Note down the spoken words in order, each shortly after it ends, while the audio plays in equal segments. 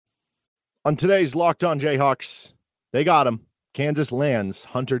On today's Locked On Jayhawks, they got him. Kansas lands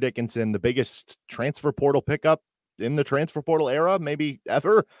Hunter Dickinson, the biggest transfer portal pickup in the transfer portal era, maybe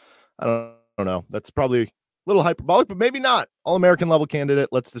ever. I don't know. That's probably a little hyperbolic, but maybe not. All-American level candidate.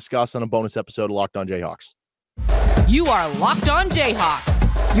 Let's discuss on a bonus episode of Locked On Jayhawks. You are Locked On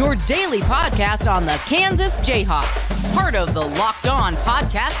Jayhawks, your daily podcast on the Kansas Jayhawks, part of the Locked On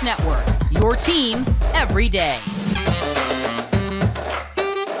Podcast Network, your team every day.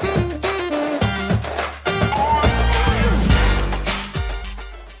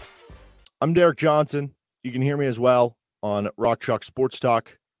 I'm Derek Johnson. You can hear me as well on Rock Chalk Sports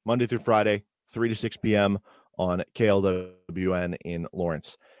Talk, Monday through Friday, 3 to 6 p.m. on KLWN in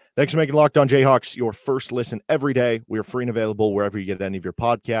Lawrence. Thanks for making Locked On Jayhawks your first listen every day. We are free and available wherever you get any of your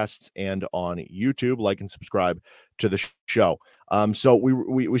podcasts and on YouTube. Like and subscribe to the show. So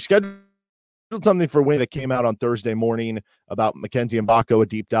we scheduled something for Winnie that came out on Thursday morning about Mackenzie Mbako, a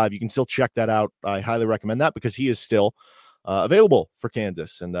deep dive. You can still check that out. I highly recommend that because he is still available for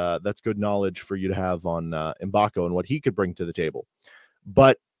Kansas, and that's good knowledge for you to have on Mbako and what he could bring to the table.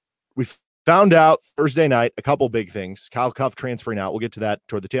 But we found out Thursday night a couple big things. Kyle Cuff transferring out. We'll get to that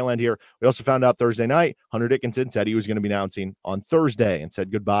toward the tail end here. We also found out Thursday night Hunter Dickinson said he was going to be announcing on Thursday and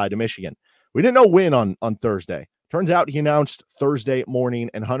said goodbye to Michigan. We didn't know when on Thursday. Turns out he announced Thursday morning,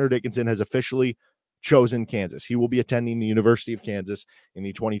 and Hunter Dickinson has officially chosen Kansas. He will be attending the University of Kansas in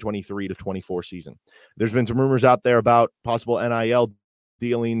the 2023 to 24 season. There's been some rumors out there about possible NIL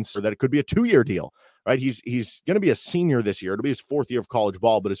dealings, or that it could be a 2-year deal, right? He's going to be a senior this year. It'll be his 4th year of college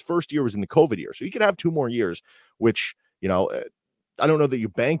ball, but his first year was in the COVID year. So he could have 2 more years, which, I don't know that you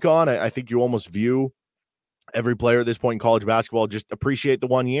bank on. I think you almost view every player at this point in college basketball, just appreciate the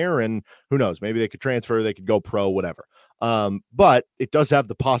 1 year, and who knows, maybe they could transfer, they could go pro, whatever. But it does have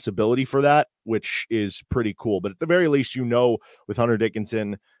the possibility for that, which is pretty cool. But at the very least, with Hunter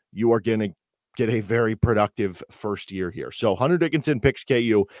Dickinson, you are going to get a very productive first year here. So Hunter Dickinson picks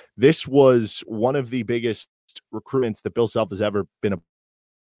KU. This was one of the biggest recruitments that Bill Self has ever been a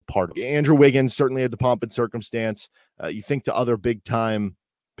part of. Andrew Wiggins certainly had the pomp and circumstance. You think to other big time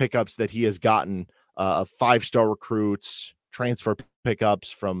pickups that he has gotten, 5-star recruits, transfer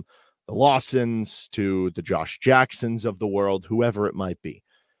pickups from the Lawsons to the Josh Jacksons of the world, whoever it might be.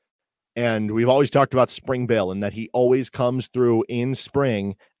 And we've always talked about Spring Bill and that he always comes through in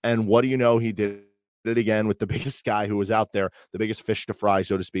spring. And what do you know? He did it again with the biggest guy who was out there, the biggest fish to fry,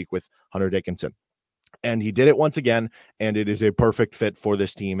 so to speak, with Hunter Dickinson. And he did it once again, and it is a perfect fit for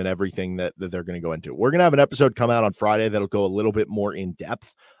this team and everything that they're going to go into. We're going to have an episode come out on Friday that'll go a little bit more in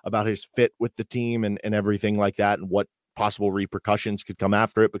depth about his fit with the team and everything like that, and what possible repercussions could come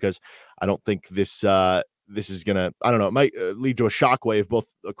after it, because I don't think this is going to, it might lead to a shockwave both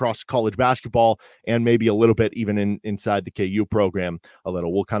across college basketball and maybe a little bit even inside the KU program a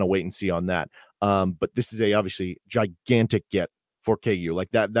little. We'll kind of wait and see on that. But this is a obviously gigantic get for KU.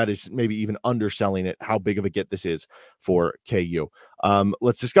 Like that is maybe even underselling it, how big of a get this is for KU.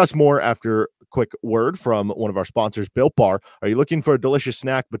 Let's discuss more after a quick word from one of our sponsors, Built Bar. Are you looking for a delicious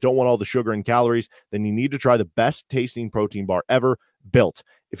snack but don't want all the sugar and calories? Then you need to try the best tasting protein bar ever, Built.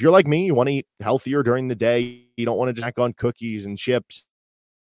 If you're like me, you want to eat healthier during the day, you don't want to just snack on cookies and chips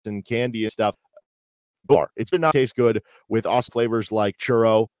and candy and stuff, bar. It's going to taste good with awesome flavors like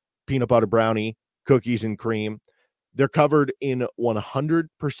churro, peanut butter brownie, cookies and cream. They're covered in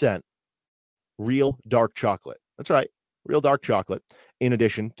 100% real dark chocolate. That's right, real dark chocolate, in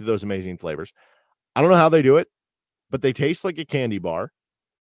addition to those amazing flavors. I don't know how they do it, but they taste like a candy bar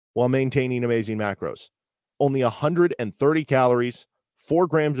while maintaining amazing macros. Only 130 calories, 4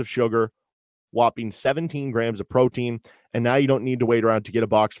 grams of sugar, whopping 17 grams of protein. And now you don't need to wait around to get a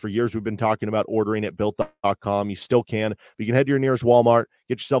box. For years, we've been talking about ordering at built.com. You still can. But you can head to your nearest Walmart,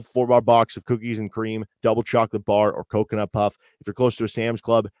 get yourself a 4-bar box of cookies and cream, double chocolate bar, or coconut puff. If you're close to a Sam's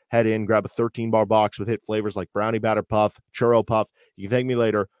Club, head in, grab a 13-bar box with hit flavors like brownie batter puff, churro puff. You can thank me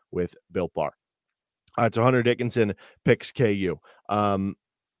later with Built Bar. All right, so Hunter Dickinson picks KU.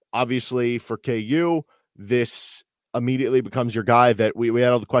 Obviously, for KU, this immediately becomes your guy that we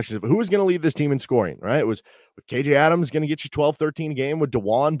had all the questions of who was going to lead this team in scoring, right? It was KJ Adams going to get you 12-13 a game? Would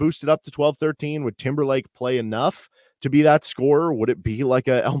DeJuan boost it up to 12-13? Would Timberlake play enough to be that scorer? Would it be like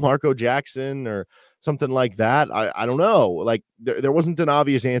a Elmarco Jackson or something like that? I don't know. Like there wasn't an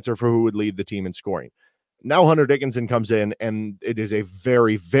obvious answer for who would lead the team in scoring. Now Hunter Dickinson comes in, and it is a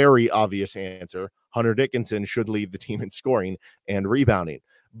very, very obvious answer. Hunter Dickinson should lead the team in scoring and rebounding.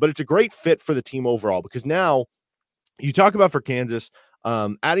 But it's a great fit for the team overall, because now you talk about for Kansas,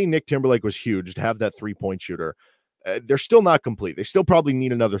 adding Nick Timberlake was huge to have that 3-point shooter. They're still not complete. They still probably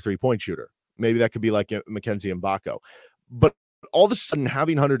need another 3-point shooter. Maybe that could be like Mackenzie Mbako. But all of a sudden,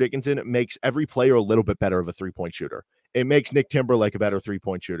 having Hunter Dickinson makes every player a little bit better of a three-point shooter. It makes Nick Timberlake a better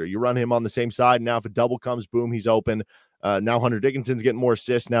three-point shooter. You run him on the same side. Now, if a double comes, boom, he's open. Now Hunter Dickinson's getting more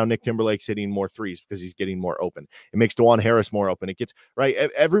assists. Now Nick Timberlake's hitting more threes because he's getting more open. It makes DeJuan Harris more open. It gets, right,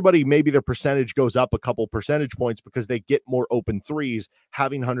 everybody, maybe their percentage goes up a couple percentage points because they get more open threes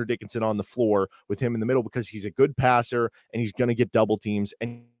having Hunter Dickinson on the floor with him in the middle because he's a good passer and he's going to get double teams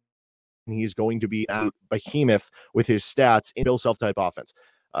and he's going to be a behemoth with his stats in Bill Self-type offense.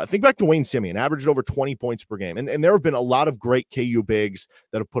 Think back to Wayne Simeon, averaged over 20 points per game. And there have been a lot of great KU bigs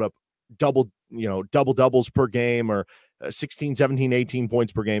that have put up double doubles per game or 16, 17, 18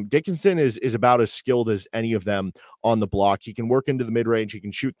 points per game. Dickinson is about as skilled as any of them on the block. He can work into the mid-range. He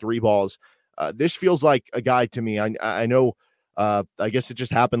can shoot three balls. This feels like a guy to me. I know, I guess it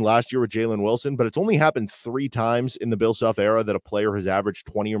just happened last year with Jalen Wilson, but it's only happened 3 times in the Bill Self era that a player has averaged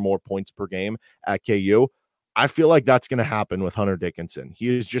 20 or more points per game at KU. I feel like that's going to happen with Hunter Dickinson. He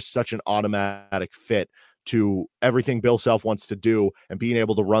is just such an automatic fit to everything Bill Self wants to do and being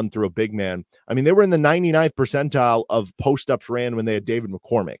able to run through a big man. I mean, they were in the 99th percentile of post-ups ran when they had David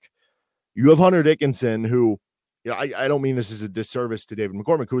McCormick. You have Hunter Dickinson, who, I don't mean this is a disservice to David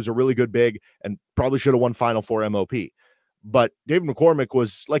McCormick, who was a really good big and probably should have won Final Four MOP. But David McCormick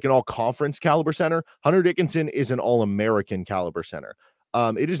was like an all-conference caliber center. Hunter Dickinson is an all-American caliber center.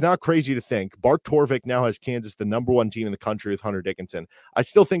 It is not crazy to think Bart Torvik now has Kansas the number 1 team in the country with Hunter Dickinson. I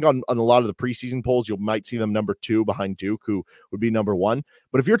still think on a lot of the preseason polls, you might see them number 2 behind Duke, who would be number 1.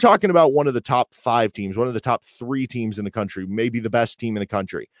 But if you're talking about one of the top 5 teams, one of the top 3 teams in the country, maybe the best team in the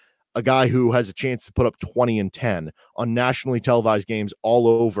country, a guy who has a chance to put up 20 and 10 on nationally televised games all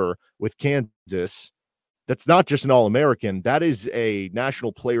over with Kansas, that's not just an All-American. That is a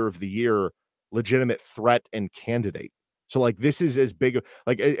National Player of the Year legitimate threat and candidate. So, like, this is as big,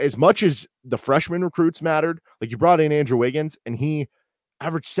 like, as much as the freshman recruits mattered. Like, you brought in Andrew Wiggins, and he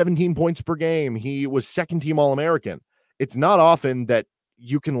averaged 17 points per game. He was second-team All-American. It's not often that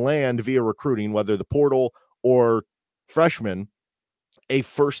you can land via recruiting, whether the portal or freshman, a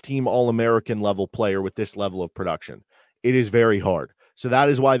first-team All-American level player with this level of production. It is very hard. So that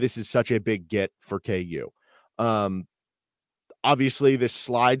is why this is such a big get for KU. Obviously, this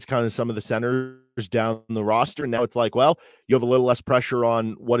slides kind of some of the centers down the roster. And now it's like, well, you have a little less pressure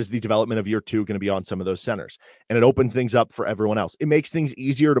on what is the development of year 2 going to be on some of those centers. And it opens things up for everyone else. It makes things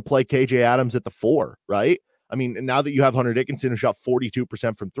easier to play KJ Adams at the 4, right? I mean, now that you have Hunter Dickinson, who shot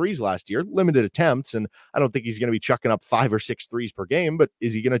 42% from threes last year, limited attempts, and I don't think he's going to be chucking up 5 or 6 threes per game, but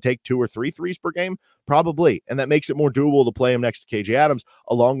is he going to take 2 or 3 threes per game? Probably. And that makes it more doable to play him next to KJ Adams,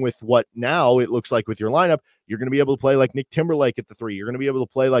 along with what now it looks like with your lineup. You're going to be able to play like Nick Timberlake at the 3. You're going to be able to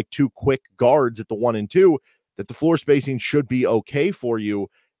play like 2 quick guards at the 1 and 2, that the floor spacing should be okay for you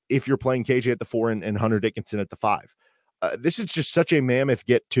if you're playing KJ at the 4 and Hunter Dickinson at the 5. This is just such a mammoth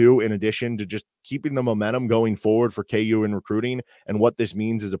get to, in addition to just keeping the momentum going forward for KU in recruiting and what this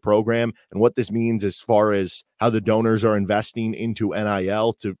means as a program and what this means as far as how the donors are investing into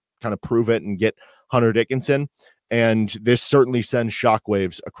NIL to kind of prove it and get Hunter Dickinson. And this certainly sends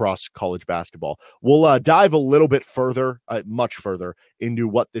shockwaves across college basketball. We'll dive a little bit further, much further, into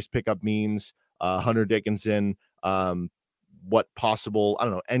what this pickup means. Hunter Dickinson, what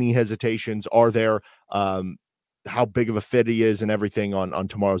possible, any hesitations are there, how big of a fit he is and everything on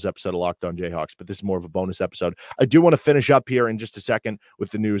tomorrow's episode of Locked On Jayhawks, but this is more of a bonus episode. I do want to finish up here in just a second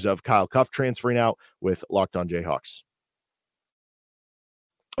with the news of Kyle Cuff transferring out with Locked On Jayhawks.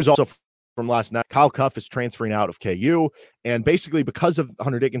 There's also from last night, Kyle Cuff is transferring out of KU, and basically because of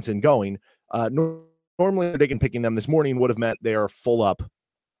Hunter Dickinson going, normally Dickinson picking them this morning would have meant they are full up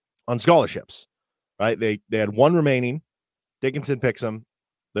on scholarships, right? They had 1 remaining. Dickinson picks them.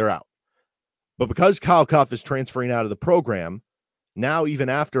 They're out. But because Kyle Cuff is transferring out of the program, now even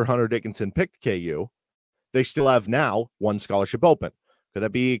after Hunter Dickinson picked KU, they still have now 1 scholarship open. Could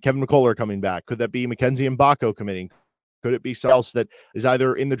that be Kevin McCullough coming back? Could that be Mackenzie Mbako committing? Could it be someone else that is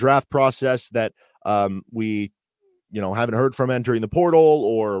either in the draft process that we haven't heard from entering the portal,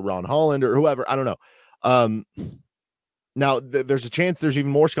 or Ron Holland or whoever? I don't know. Now, there's a chance there's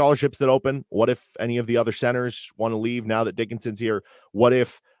even more scholarships that open. What if any of the other centers want to leave now that Dickinson's here? What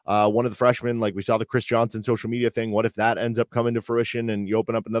if one of the freshmen, like we saw the Chris Johnson social media thing, what if that ends up coming to fruition and you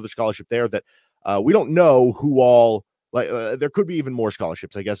open up another scholarship there that we don't know who all, there could be even more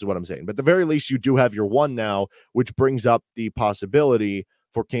scholarships, I guess is what I'm saying. But at the very least, you do have your 1 now, which brings up the possibility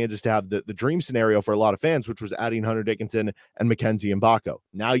for Kansas to have the dream scenario for a lot of fans, which was adding Hunter Dickinson and Mackenzie Mbako.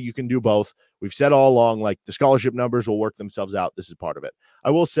 Now you can do both. We've said all along, like, the scholarship numbers will work themselves out. This is part of it. I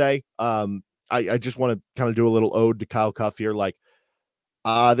will say, I just want to kind of do a little ode to Kyle Cuff here. Like,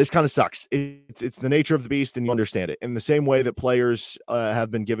 This kind of sucks. It's the nature of the beast, and you understand it. In the same way that players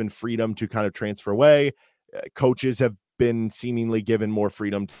have been given freedom to kind of transfer away, coaches have been seemingly given more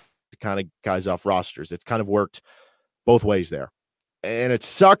freedom to kind of guys off rosters. It's kind of worked both ways there. And it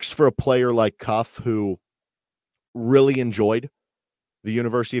sucks for a player like Cuff, who really enjoyed the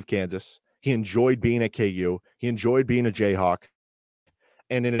University of Kansas. He enjoyed being at KU. He enjoyed being a Jayhawk.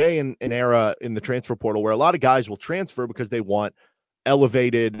 And in a day and an era in the transfer portal where a lot of guys will transfer because they want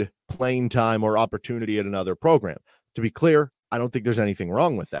elevated playing time or opportunity at another program. To be clear, I don't think there's anything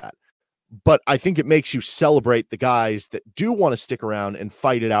wrong with that. But I think it makes you celebrate the guys that do want to stick around and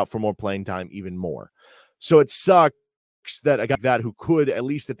fight it out for more playing time even more. So it sucks that a guy like that who could, at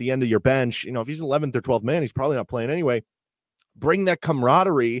least at the end of your bench, if he's 11th or 12th man, he's probably not playing anyway, bring that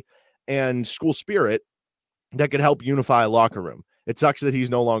camaraderie and school spirit that could help unify a locker room. It sucks that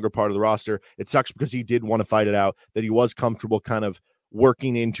he's no longer part of the roster. It sucks because he did want to fight it out, that he was comfortable kind of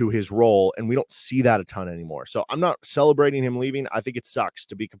working into his role, and we don't see that a ton anymore. So I'm not celebrating him leaving. I think it sucks,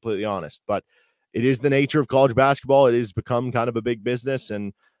 to be completely honest, but it is the nature of college basketball. It has become kind of a big business,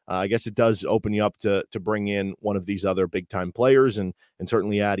 and I guess it does open you up to bring in one of these other big-time players and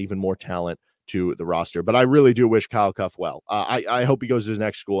certainly add even more talent to the roster. But I really do wish Kyle Cuff well. I hope he goes to his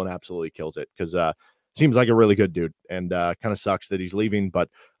next school and absolutely kills it, because seems like a really good dude, and kind of sucks that he's leaving, but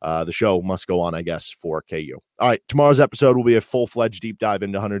the show must go on, I guess, for KU. All right, tomorrow's episode will be a full-fledged deep dive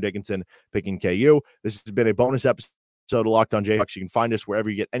into Hunter Dickinson picking KU. This has been a bonus episode of Locked on Jayhawks. You can find us wherever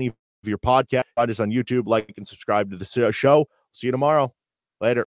you get any of your podcasts. Find us on YouTube, like and subscribe to the show. See you tomorrow. Later.